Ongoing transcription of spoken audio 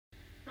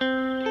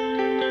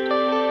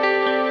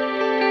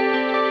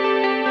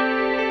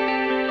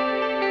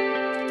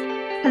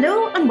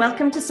and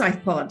welcome to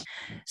Southpod.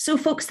 So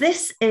folks,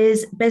 this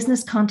is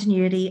Business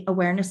Continuity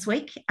Awareness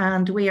Week,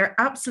 and we are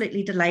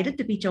absolutely delighted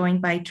to be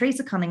joined by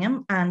Teresa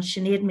Cunningham and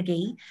Sinead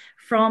McGee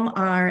from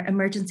our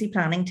emergency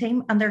planning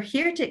team, and they're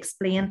here to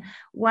explain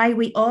why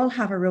we all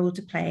have a role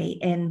to play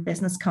in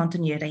business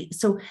continuity.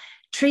 So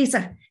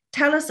Teresa,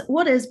 tell us,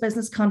 what is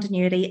business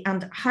continuity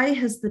and how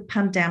has the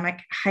pandemic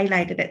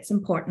highlighted its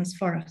importance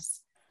for us?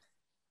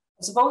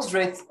 I suppose,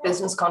 Ruth,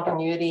 business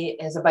continuity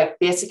is about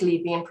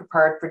basically being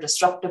prepared for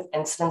disruptive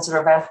incidents or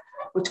events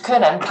which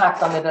could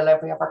impact on the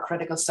delivery of our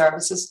critical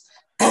services.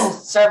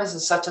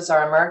 Services such as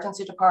our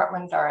emergency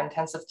department, our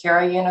intensive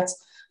care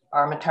units,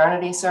 our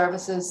maternity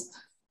services,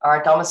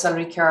 our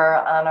domiciliary care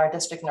and our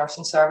district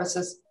nursing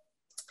services.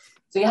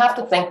 So you have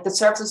to think that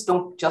services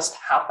don't just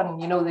happen,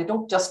 they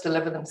don't just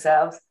deliver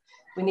themselves.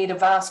 We need a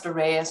vast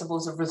array, I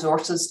suppose, of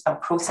resources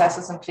and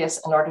processes in place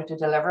in order to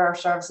deliver our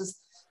services.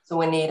 So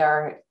we need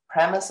our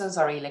premises,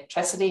 our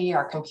electricity,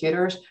 our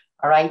computers,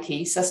 our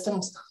IT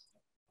systems,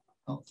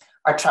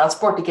 our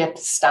transport to get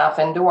staff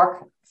into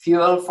work,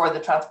 fuel for the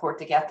transport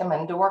to get them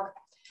into work.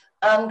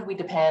 And we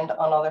depend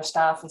on other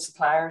staff and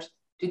suppliers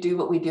to do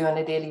what we do on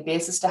a daily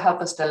basis to help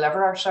us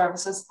deliver our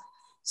services.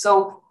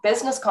 So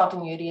business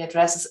continuity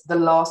addresses the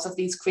loss of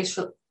these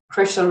crucial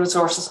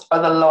resources or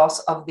the loss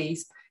of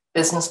these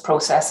business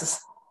processes.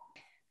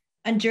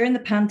 And during the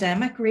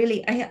pandemic,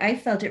 really, I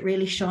felt it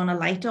really shone a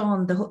light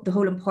on the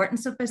whole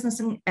importance of business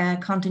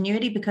and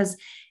continuity, because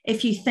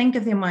if you think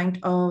of the amount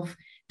of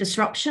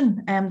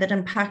disruption that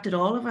impacted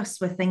all of us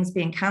with things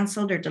being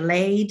cancelled or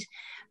delayed,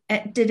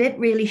 did it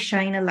really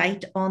shine a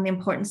light on the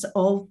importance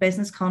of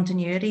business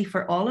continuity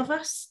for all of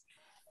us?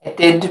 It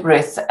did,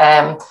 Ruth.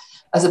 I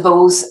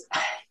suppose,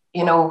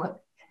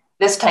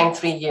 this time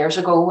 3 years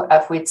ago,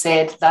 if we'd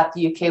said that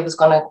the UK was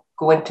going to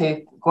go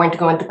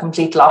into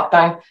complete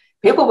lockdown,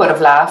 people would have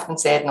laughed and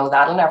said, no,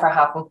 that'll never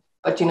happen.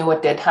 But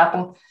it did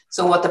happen.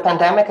 So what the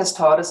pandemic has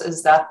taught us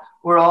is that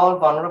we're all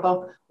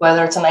vulnerable,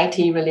 whether it's an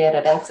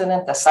IT-related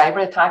incident, a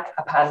cyber attack,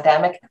 a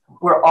pandemic,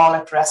 we're all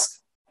at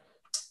risk.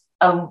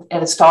 And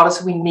it has taught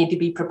us we need to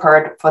be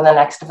prepared for the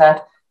next event,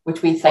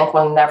 which we think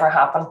will never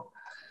happen.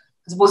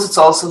 I suppose it's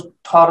also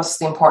taught us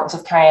the importance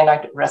of carrying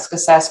out risk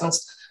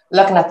assessments,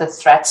 looking at the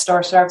threats to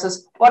our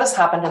services, what has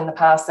happened in the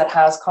past that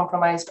has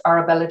compromised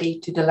our ability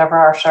to deliver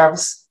our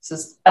services.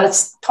 And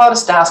it's taught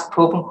us to ask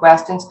probing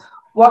questions.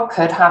 What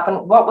could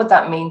happen? What would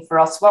that mean for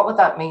us? What would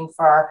that mean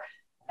for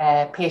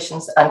our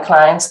patients and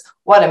clients?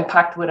 What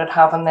impact would it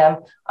have on them?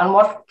 And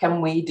what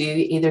can we do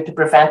either to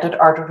prevent it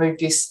or to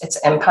reduce its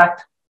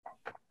impact?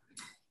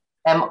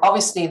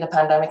 Obviously, the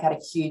pandemic had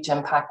a huge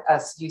impact,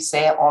 as you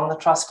say, on the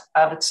trust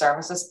and its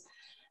services.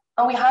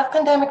 And we had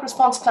pandemic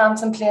response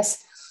plans in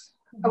place.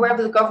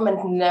 However, the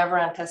government never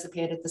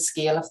anticipated the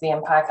scale of the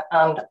impact,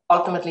 and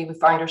ultimately we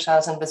found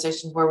ourselves in a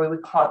position where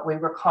we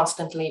were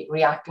constantly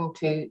reacting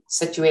to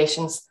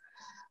situations.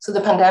 So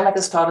the pandemic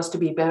has taught us to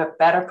be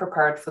better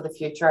prepared for the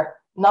future,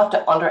 not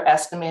to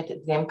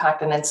underestimate the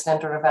impact an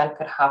incident or event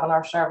could have on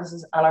our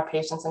services and our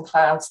patients and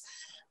clients,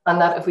 and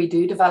that if we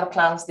do develop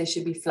plans, they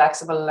should be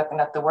flexible, looking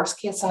at the worst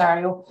case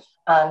scenario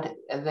and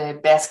the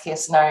best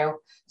case scenario,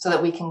 so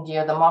that we can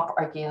gear them up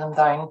or gear them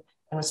down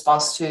in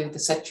response to the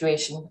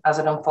situation as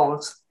it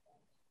unfolds.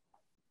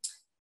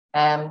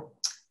 And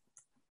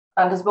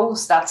I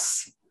suppose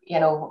that's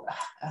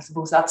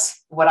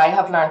what I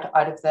have learned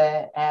out of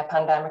the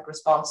pandemic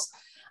response.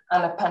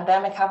 And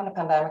having a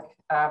pandemic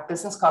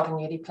business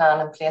continuity plan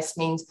in place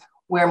means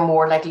we're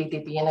more likely to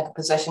be in a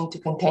position to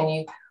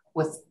continue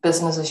with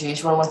business as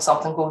usual when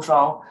something goes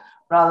wrong,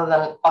 rather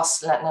than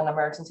us letting an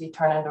emergency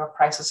turn into a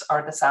crisis or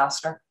a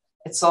disaster.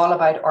 It's all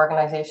about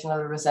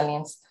organisational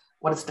resilience,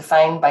 what is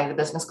defined by the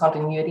Business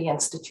Continuity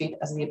Institute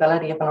as the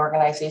ability of an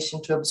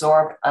organisation to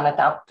absorb and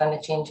adapt in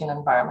a changing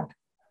environment.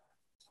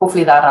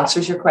 Hopefully that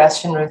answers your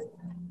question, Ruth.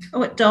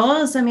 Oh, it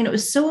does. I mean, it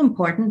was so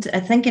important.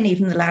 I think in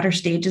even the latter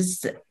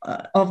stages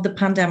of the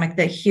pandemic,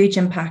 the huge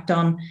impact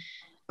on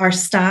our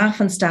staff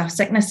and staff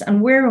sickness.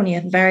 And we're only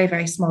a very,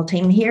 very small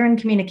team here in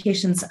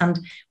communications. And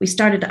we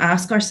started to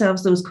ask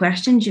ourselves those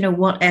questions.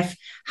 What if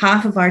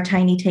half of our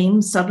tiny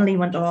team suddenly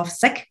went off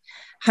sick?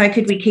 How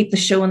could we keep the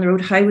show on the road?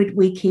 How would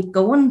we keep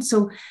going?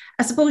 So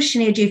I suppose,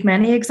 Sinead, you've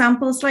many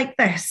examples like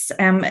this.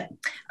 Are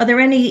there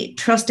any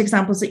trust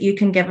examples that you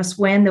can give us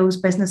when those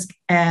business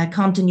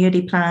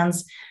continuity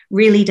plans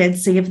really did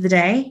save the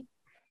day?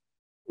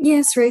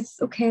 Yes, Ruth.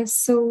 Okay,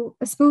 so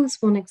I suppose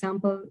one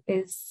example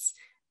is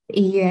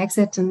the EU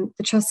exit, and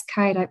the Trust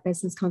carried out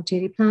business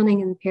continuity planning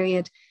in the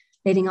period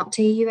leading up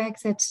to EU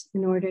exit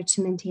in order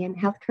to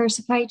maintain healthcare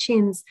supply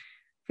chains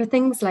for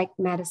things like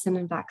medicine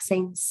and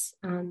vaccines.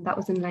 And that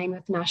was in line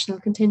with national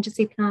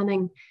contingency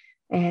planning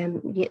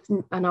and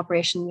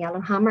Operation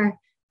Yellowhammer.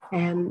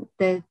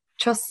 The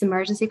Trust's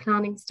emergency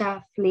planning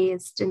staff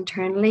liaised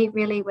internally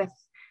really with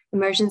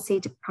emergency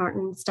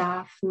department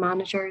staff,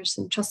 managers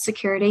and Trust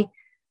security,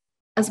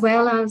 as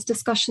well as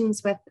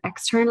discussions with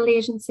external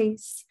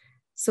agencies,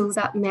 so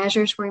that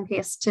measures were in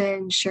place to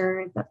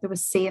ensure that there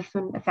was safe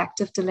and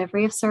effective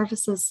delivery of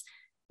services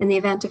in the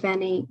event of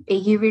any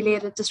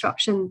EU-related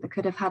disruption that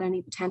could have had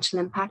any potential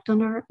impact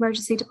on our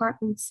emergency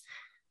departments.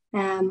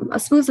 I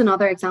suppose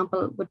another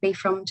example would be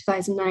from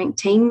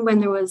 2019, when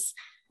there was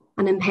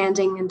an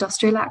impending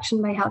industrial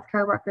action by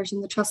healthcare workers,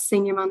 and the Trust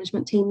senior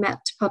management team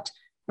met to put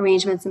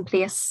arrangements in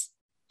place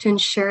to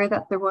ensure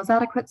that there was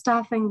adequate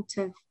staffing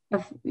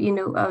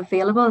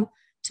available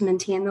to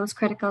maintain those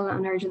critical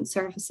and urgent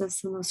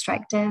services on those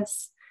strike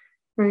days.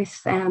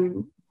 Ruth,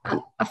 and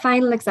a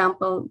final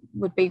example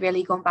would be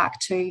really going back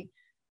to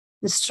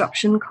the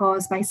disruption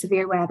caused by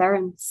severe weather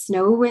and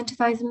snow in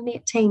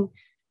 2018.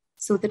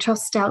 So the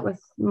Trust dealt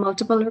with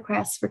multiple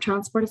requests for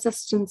transport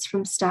assistance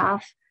from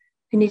staff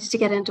who needed to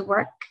get into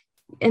work,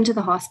 into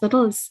the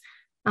hospitals,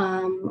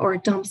 or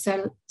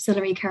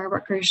domiciliary care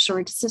workers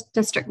or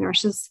district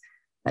nurses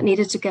that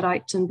needed to get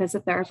out and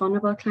visit their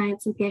vulnerable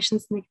clients and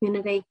patients in the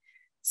community.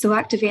 So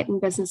activating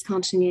business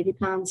continuity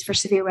plans for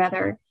severe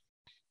weather,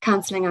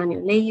 cancelling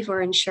annual leave,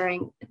 or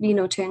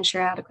to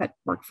ensure adequate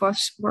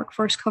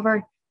workforce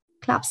cover,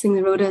 collapsing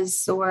the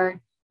rotas,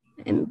 or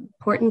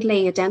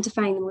importantly,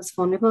 identifying the most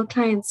vulnerable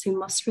clients who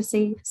must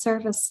receive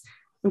service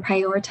and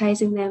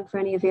prioritising them for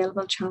any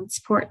available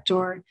transport,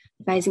 or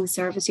advising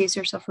service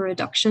users of a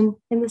reduction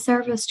in the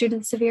service due to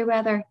the severe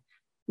weather.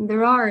 And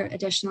there are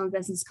additional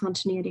business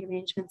continuity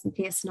arrangements in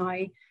place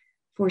now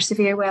for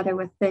severe weather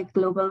with the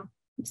global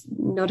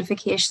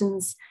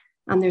notifications,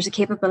 and there's a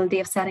capability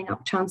of setting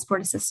up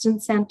Transport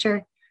Assistance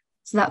Centre.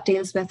 So that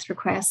deals with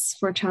requests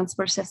for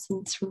transport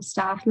assistance from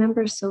staff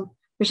members. So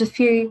there's a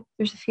few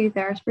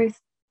there, Ruth.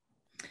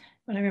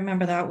 Well, I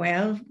remember that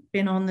well,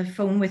 being on the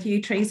phone with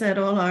you, Teresa, at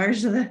all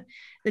hours of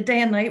the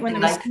day and night when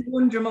there was snow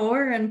in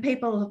Dromore and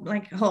people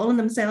like hauling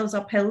themselves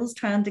up hills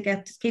trying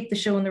to keep the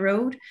show on the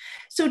road.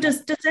 So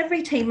does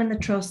every team in the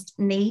Trust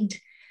need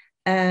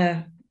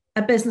a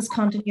business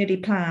continuity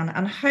plan,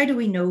 and how do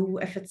we know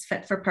if it's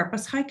fit for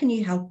purpose? How can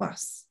you help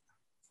us?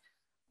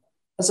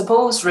 I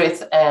suppose,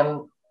 Ruth,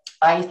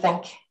 I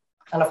think,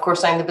 and of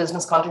course I'm the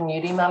business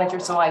continuity manager,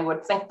 so I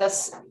would think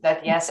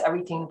that yes,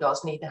 every team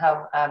does need to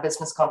have a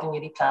business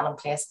continuity plan in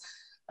place.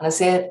 And as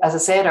I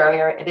said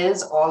earlier, it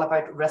is all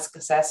about risk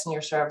assessing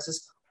your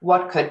services.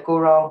 What could go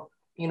wrong?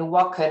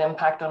 What could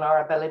impact on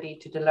our ability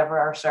to deliver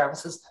our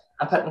services,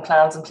 and putting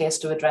plans in place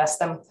to address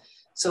them.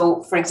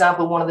 So, for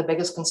example, one of the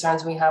biggest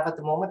concerns we have at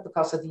the moment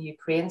because of the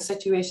Ukraine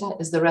situation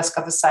is the risk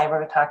of a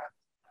cyber attack,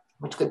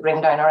 which could bring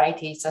down our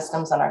IT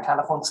systems and our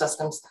telephone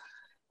systems.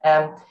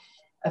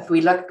 If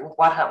we look at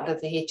what happened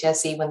at the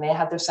HSE when they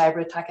had their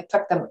cyber attack, it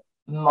took them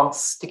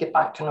months to get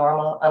back to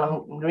normal. And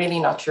I'm really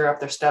not sure if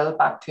they're still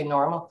back to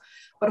normal.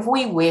 But if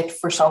we wait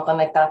for something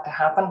like that to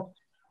happen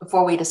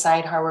before we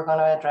decide how we're going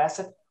to address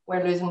it,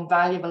 we're losing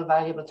valuable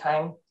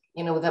time,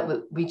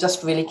 that we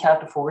just really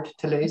can't afford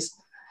to lose.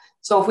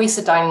 So if we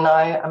sit down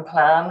now and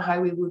plan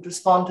how we would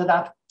respond to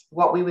that,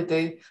 what we would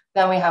do,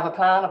 then we have a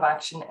plan of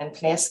action in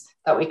place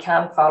that we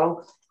can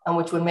follow, and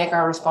which would make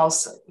our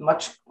response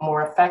much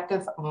more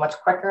effective, much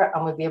quicker,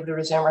 and we'll be able to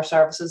resume our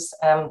services,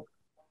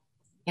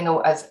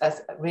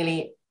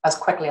 as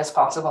quickly as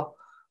possible.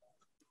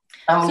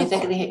 And when you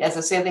think of the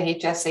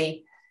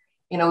HSE,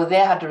 they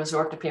had to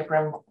resort to paper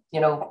and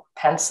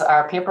pencil,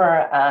 or paper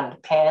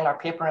and pen, or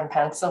paper and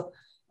pencil,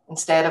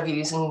 instead of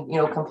using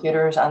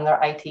computers and their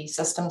IT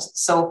systems.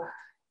 So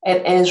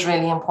it is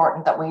really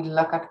important that we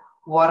look at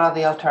what are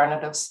the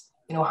alternatives.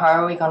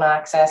 How are we going to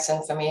access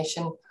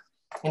information?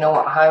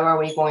 How are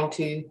we going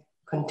to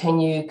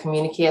continue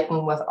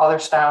communicating with other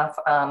staff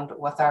and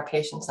with our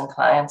patients and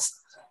clients?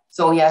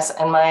 So yes,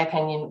 in my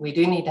opinion, we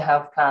do need to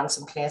have plans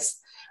in place.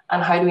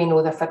 And how do we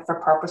know they're fit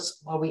for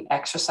purpose? Well, we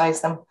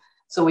exercise them.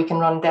 So we can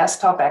run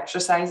desktop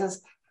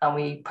exercises, and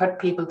we put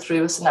people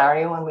through a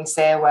scenario, and we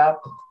say,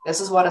 well, this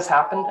is what has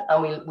happened,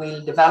 and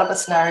we'll develop a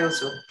scenario.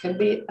 So it could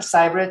be a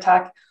cyber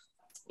attack,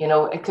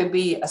 it could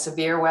be a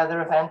severe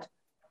weather event,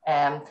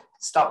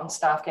 stopping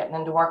staff getting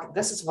into work.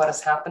 This is what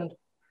has happened.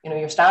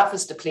 Your staff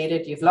is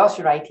depleted, you've lost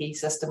your IT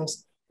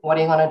systems, what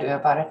are you going to do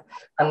about it?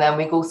 And then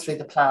we go through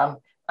the plan,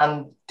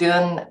 and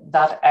doing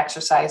that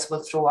exercise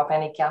will throw up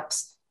any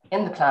gaps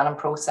in the planning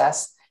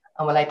process,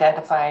 and will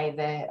identify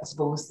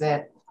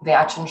the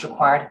actions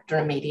required to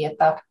remediate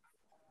that.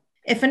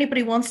 If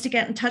anybody wants to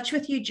get in touch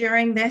with you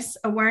during this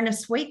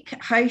Awareness Week,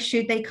 how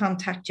should they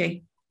contact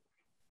you?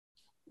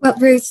 Well,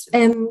 Ruth,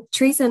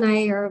 Teresa and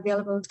I are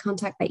available to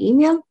contact by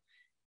email.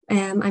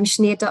 I'm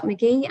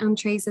Sinead.McGee, and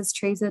Teresa's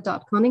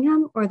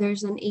Teresa.Cunningham, or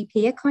there's an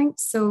EP account.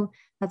 So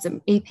that's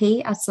an EP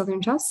at Southern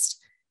Trust.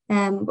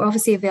 We're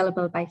obviously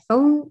available by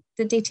phone.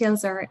 The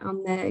details are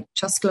on the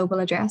Trust Global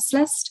address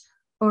list,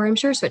 or I'm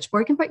sure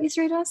Switchboard can put you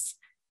through to us.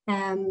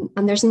 And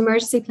there's an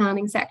emergency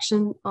planning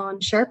section on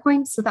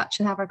SharePoint, so that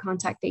should have our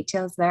contact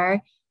details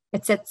there.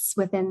 It sits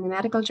within the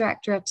medical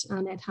directorate,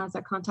 and it has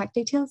our contact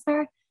details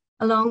there,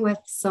 along with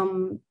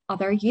some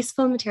other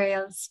useful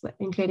materials,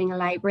 including a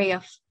library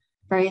of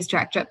various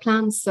directorate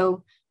plans.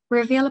 So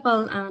we're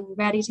available and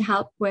ready to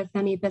help with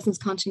any business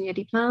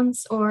continuity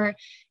plans or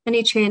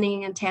any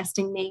training and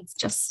testing needs.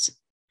 Just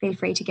feel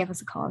free to give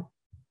us a call.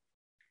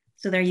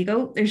 So there you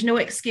go. There's no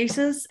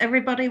excuses,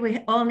 everybody. We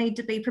all need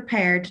to be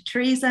prepared.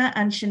 Teresa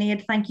and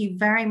Sinead, thank you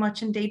very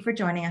much indeed for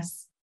joining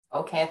us.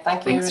 Okay,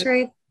 thank you. Thanks,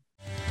 Ruth.